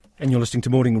And you're listening to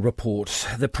Morning Report.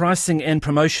 The pricing and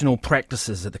promotional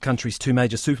practices at the country's two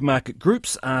major supermarket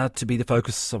groups are to be the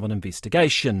focus of an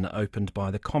investigation opened by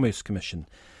the Commerce Commission.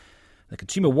 The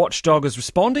consumer watchdog is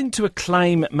responding to a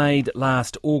claim made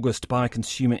last August by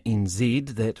Consumer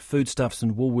NZ that Foodstuffs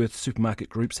and Woolworths supermarket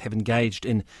groups have engaged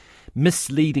in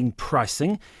misleading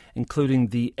pricing, including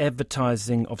the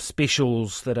advertising of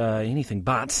specials that are anything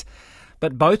but.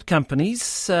 But both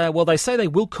companies, they say they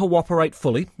will cooperate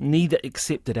fully. Neither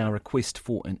accepted our request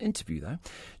for an interview, though.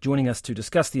 Joining us to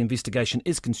discuss the investigation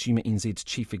is Consumer NZ's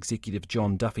Chief Executive,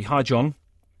 Jon Duffy. Hi, Jon.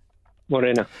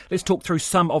 Morena. Let's talk through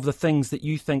some of the things that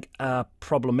you think are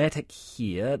problematic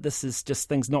here. This is just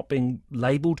things not being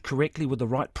labelled correctly with the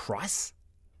right price?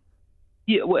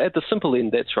 Yeah, well, at the simple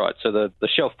end, that's right. So the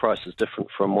shelf price is different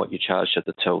from what you charged at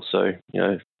the till. So,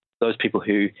 those people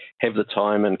who have the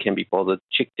time and can be bothered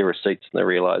check their receipts and they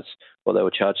realise, they were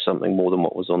charged something more than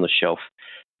what was on the shelf.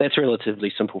 That's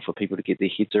relatively simple for people to get their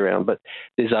heads around. But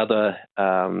there's other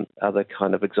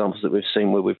kind of examples that we've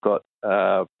seen where we've got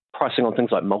pricing on things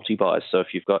like multi-buys. So if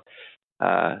you've got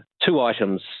two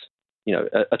items,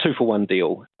 a 2-for-1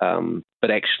 deal, but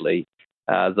actually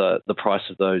the price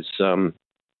of those.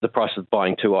 The price of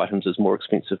buying two items is more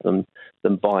expensive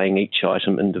than buying each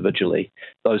item individually,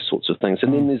 those sorts of things.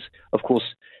 And then there's, of course,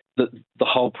 the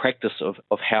whole practice of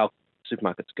how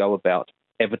supermarkets go about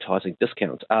advertising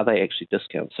discounts. Are they actually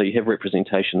discounts? So you have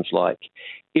representations like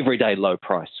everyday low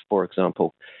price, for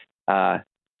example.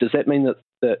 Does that mean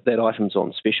that item's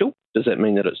on special? Does that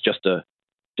mean that it's just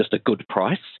a good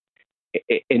price?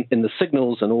 And the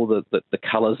signals and all the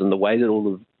colours and the way that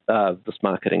all of this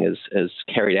marketing is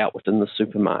carried out within the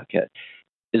supermarket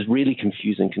is really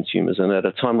confusing consumers. And at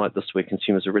a time like this where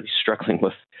consumers are really struggling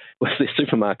with their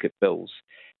supermarket bills,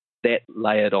 that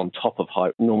layered on top of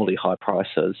normally high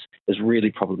prices is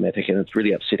really problematic and it's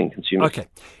really upsetting consumers. Okay.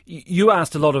 You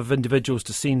asked a lot of individuals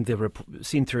to send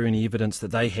through any evidence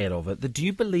that they had of it. Do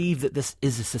you believe that this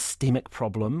is a systemic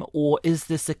problem, or is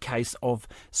this a case of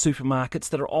supermarkets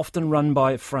that are often run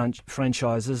by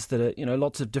franchises that are,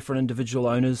 lots of different individual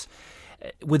owners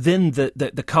within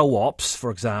the co-ops, for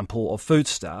example, of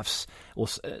foodstuffs, or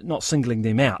not singling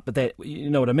them out, but that, you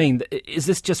know what I mean? Is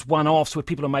this just one-offs where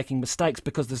people are making mistakes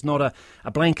because there's not a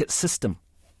blanket system?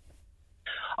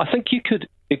 I think you could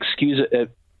excuse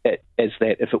it as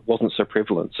that if it wasn't so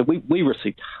prevalent. So we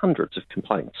received hundreds of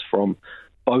complaints from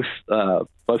both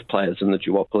players in the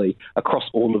duopoly across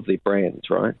all of their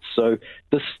brands, right? So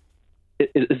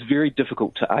it's very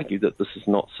difficult to argue that this is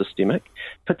not systemic,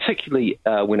 particularly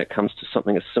when it comes to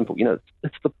something as simple.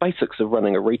 It's the basics of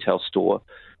running a retail store.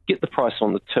 Get the price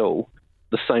on the till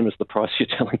the same as the price you're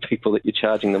telling people that you're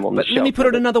charging them on the shelf. But let me put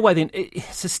it another way then.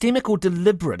 Systemic or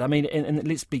deliberate? I mean, and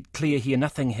let's be clear here,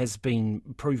 nothing has been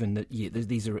proven that,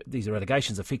 these are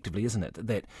allegations effectively, isn't it?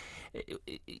 That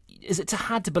is it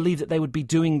hard to believe that they would be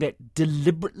doing that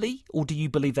deliberately, or do you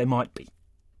believe they might be?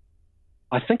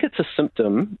 I think it's a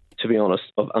symptom, to be honest,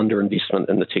 of underinvestment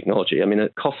in the technology. I mean,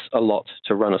 it costs a lot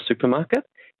to run a supermarket,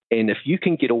 and if you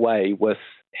can get away with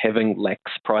having lax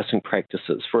pricing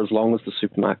practices for as long as the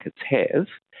supermarkets have,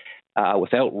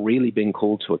 without really being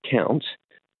called to account,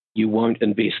 you won't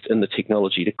invest in the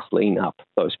technology to clean up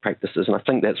those practices. And I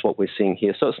think that's what we're seeing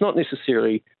here. So it's not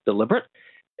necessarily deliberate,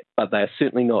 but they're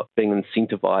certainly not being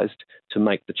incentivized to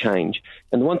make the change.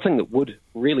 And the one thing that would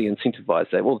really incentivize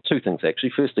that, two things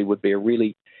actually. Firstly, would be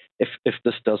if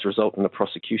this does result in a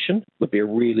prosecution, would be a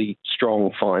really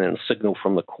strong fine and a signal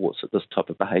from the courts that this type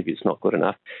of behaviour is not good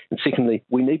enough. And secondly,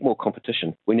 we need more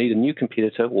competition. We need a new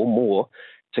competitor or more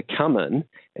to come in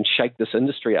and shake this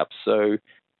industry up so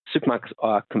supermarkets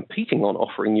are competing on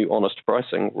offering you honest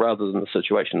pricing rather than the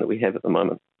situation that we have at the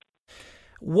moment.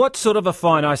 What sort of a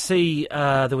fine? I see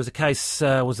there was a case,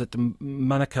 was it the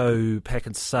Manukau Pack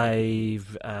and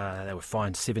Save? They were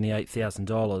fined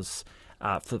 $78,000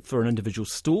 for an individual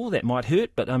store. That might hurt,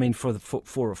 but I mean, for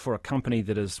a company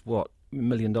that is, $1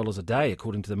 million a day,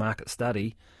 according to the market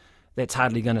study, that's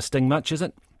hardly going to sting much, is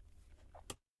it?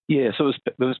 Yeah, so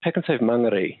it was Pack and Save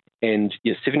Mangere, and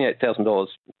 $78,000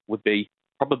 would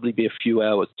probably be a few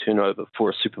hours turnover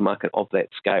for a supermarket of that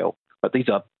scale. But these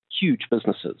are huge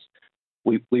businesses.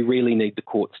 We really need the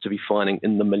courts to be fining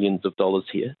in the millions of dollars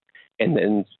here,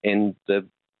 and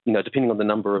depending on the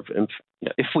number of,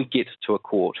 if we get to a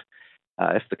court,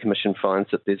 if the Commission finds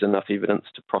that there's enough evidence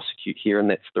to prosecute here and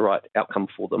that's the right outcome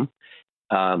for them,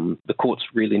 the courts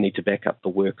really need to back up the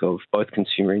work of both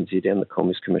Consumer NZ and the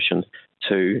Commerce Commission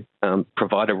to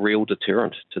provide a real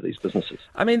deterrent to these businesses.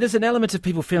 I mean, there's an element of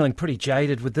people feeling pretty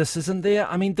jaded with this, isn't there?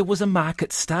 I mean, there was a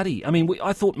market study. I mean,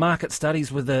 I thought market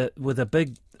studies were the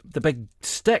big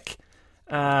stick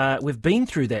We've been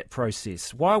through that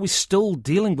process. Why are we still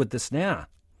dealing with this now?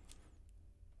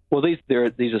 Well, these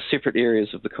are separate areas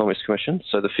of the Commerce Commission.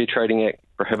 So the Fair Trading Act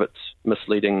prohibits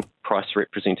misleading price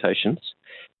representations.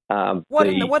 Why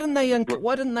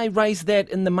didn't they raise that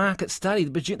in the market study?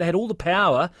 They had all the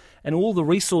power and all the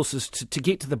resources to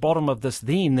get to the bottom of this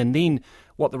then, and then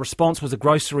what the response was a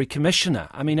grocery commissioner.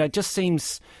 I mean, it just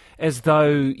seems as though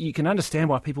you can understand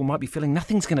why people might be feeling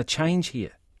nothing's going to change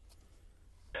here.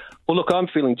 Well, look, I'm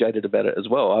feeling jaded about it as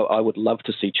well. I would love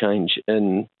to see change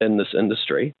in this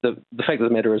industry. The fact of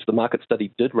the matter is the market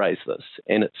study did raise this,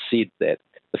 and it said that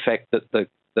the fact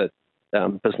that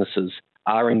businesses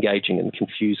are engaging in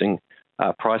confusing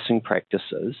pricing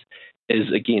practices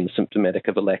is, again, symptomatic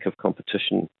of a lack of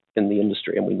competition in the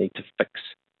industry, and we need to fix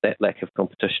that lack of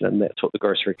competition, and that's what the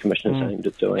Grocery Commission is aimed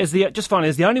at doing. Is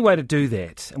the only way to do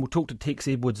that, and we'll talk to Tex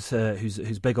Edwards,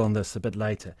 who's big on this a bit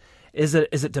later, is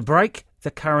it to break the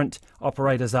current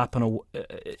operators up and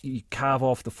you carve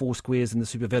off the four squares and the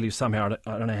super value somehow?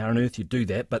 I don't know how on earth you do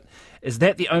that, but is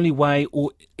that the only way, or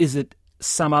is it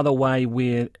some other way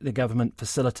where the government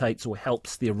facilitates or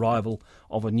helps the arrival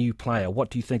of a new player? What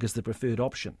do you think is the preferred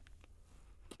option?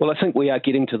 Well, I think we are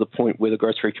getting to the point where the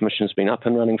Grocery Commission has been up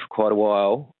and running for quite a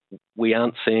while. We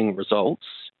aren't seeing results,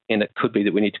 and it could be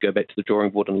that we need to go back to the drawing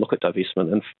board and look at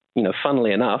divestment. And,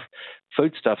 funnily enough,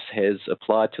 Foodstuffs has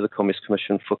applied to the Commerce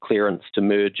Commission for clearance to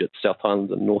merge its South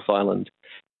Island and North Island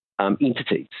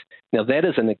entities. Now, that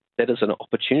is an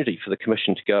opportunity for the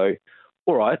Commission to go,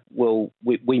 all right, well,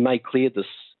 we may clear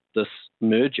this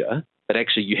merger, but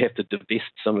actually you have to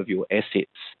divest some of your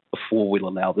assets before we'll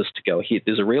allow this to go ahead.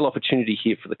 There's a real opportunity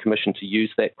here for the Commission to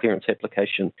use that clearance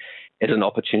application as an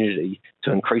opportunity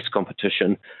to increase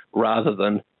competition rather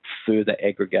than further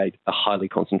aggregate a highly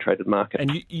concentrated market.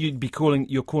 And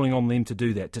you're calling on them to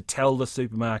do that, to tell the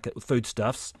supermarket with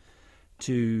Foodstuffs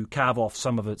to carve off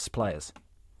some of its players?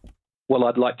 Well,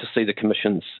 I'd like to see the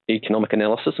Commission's economic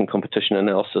analysis and competition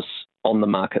analysis on the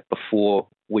market before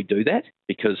we do that,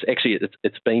 because actually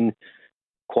it's been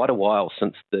quite a while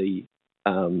since the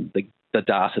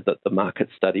data that the market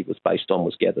study was based on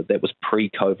was gathered. That was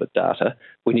pre-COVID data.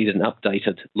 We need an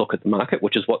updated look at the market,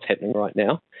 which is what's happening right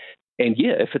now. And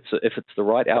yeah, if it's the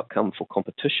right outcome for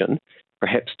competition,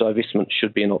 perhaps divestment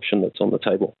should be an option that's on the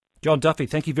table. Jon Duffy,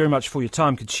 thank you very much for your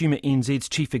time. Consumer NZ's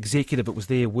Chief Executive. It was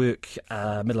their work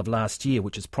middle of last year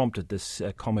which has prompted this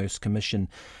Commerce Commission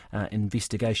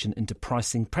investigation into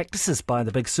pricing practices by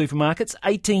the big supermarkets.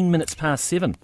 18 minutes past 7.